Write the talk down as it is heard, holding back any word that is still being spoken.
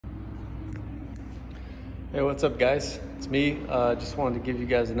Hey, what's up guys? It's me. Just wanted to give you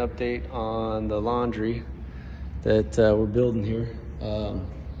guys an update on the laundry that we're building here. So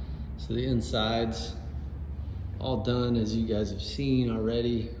the inside's all done, as you guys have seen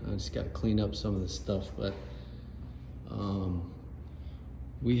already. I just got to clean up some of the stuff, but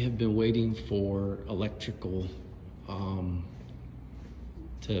we have been waiting for electrical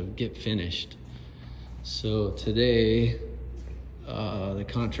to get finished. So today the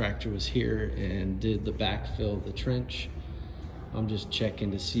contractor was here and did the backfill of the trench. I'm just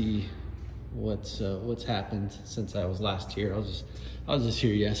checking to see what's happened since I was last here. I was just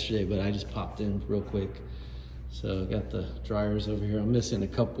here yesterday, but I just popped in real quick. So I got the dryers over here. I'm missing a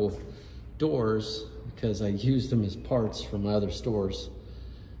couple doors because I used them as parts from my other stores.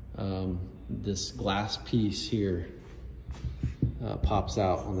 This glass piece here pops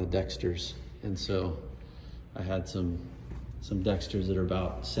out on the Dexters, and so I had some Dexters that are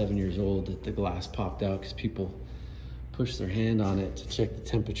about 7 years old that the glass popped out because people push their hand on it to check the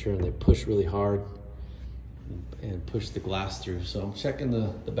temperature, and they push really hard and push the glass through. So I'm checking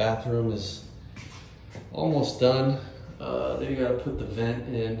the bathroom is almost done. Then you gotta put the vent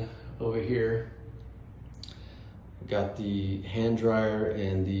in over here. We got the hand dryer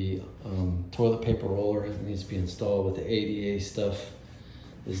and the toilet paper roller. It needs to be installed, but the ADA stuff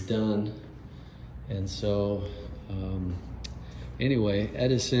is done. And so anyway,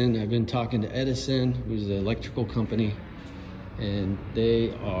 Edison, I've been talking to Edison, who's the electrical company, and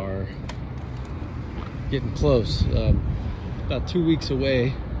they are getting close. About 2 weeks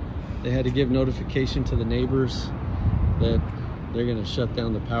away. They had to give notification to the neighbors that they're gonna shut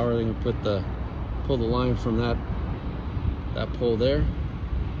down the power. They're gonna pull the line from that pole there.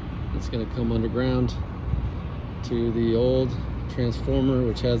 It's gonna come underground to the old transformer,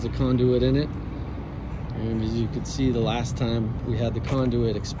 which has the conduit in it. And as you could see, the last time we had the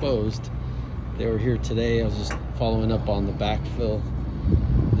conduit exposed, they were here today. I was just following up on the backfill.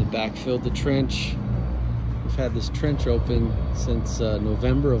 They backfilled the trench. We've had this trench open since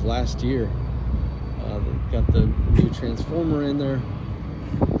November of last year. They've got the new transformer in there.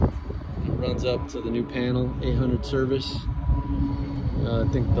 It runs up to the new panel, 800 service. I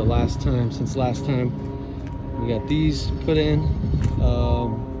think since last time, we got these put in.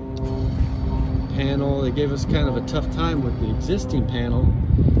 Panel, they gave us kind of a tough time with the existing panel,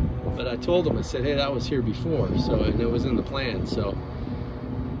 but I told them, I said, hey, that was here before, and it was in the plan. So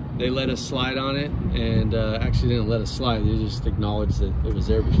they let us slide on it, and actually didn't let us slide, they just acknowledged that it was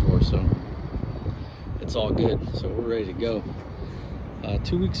there before. So it's all good. So we're ready to go.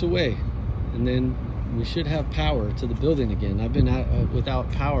 2 weeks away, and then we should have power to the building again. I've been without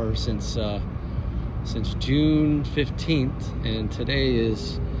power since June 15th, and today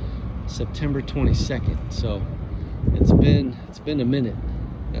is September 22nd. So it's been a minute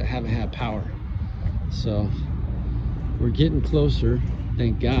that I haven't had power. So we're getting closer,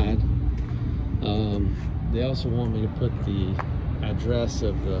 thank God. They also want me to put the address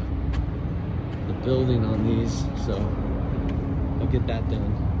of the building on these, so I'll get that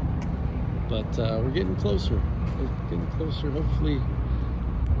done. But we're getting closer. Hopefully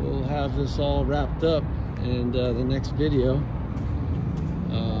we'll have this all wrapped up, and the next video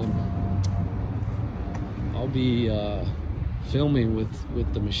I'll be filming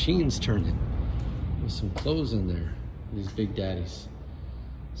with the machines turning, with some clothes in there, these big daddies.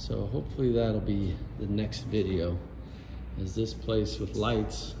 So hopefully that'll be the next video. Is this place with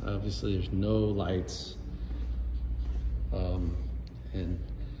lights? Obviously there's no lights, and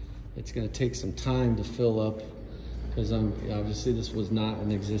it's gonna take some time to fill up, because obviously this was not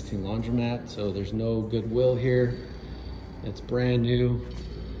an existing laundromat, so there's no goodwill here. It's brand new,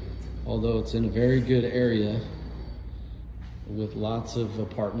 although it's in a very good area with lots of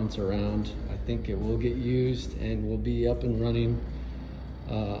apartments around. I think it will get used and will be up and running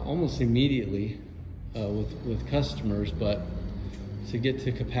almost immediately with customers. But to get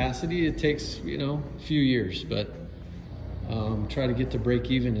to capacity, it takes a few years, but try to get to break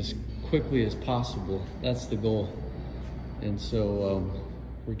even as quickly as possible. That's the goal. And so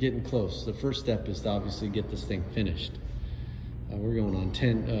we're getting close. The first step is to obviously get this thing finished. We're going on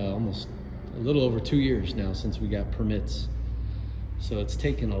almost a little over 2 years now since we got permits. So it's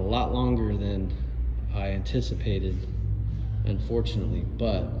taken a lot longer than I anticipated, unfortunately.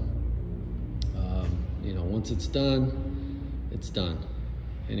 But, once it's done, it's done.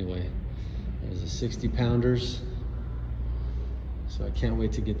 Anyway, there's the 60 pounders. So I can't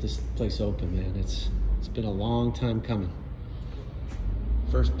wait to get this place open, man. It's been a long time coming.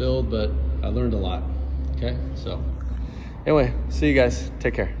 First build, but I learned a lot. Okay, so anyway, see you guys.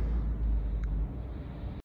 Take care.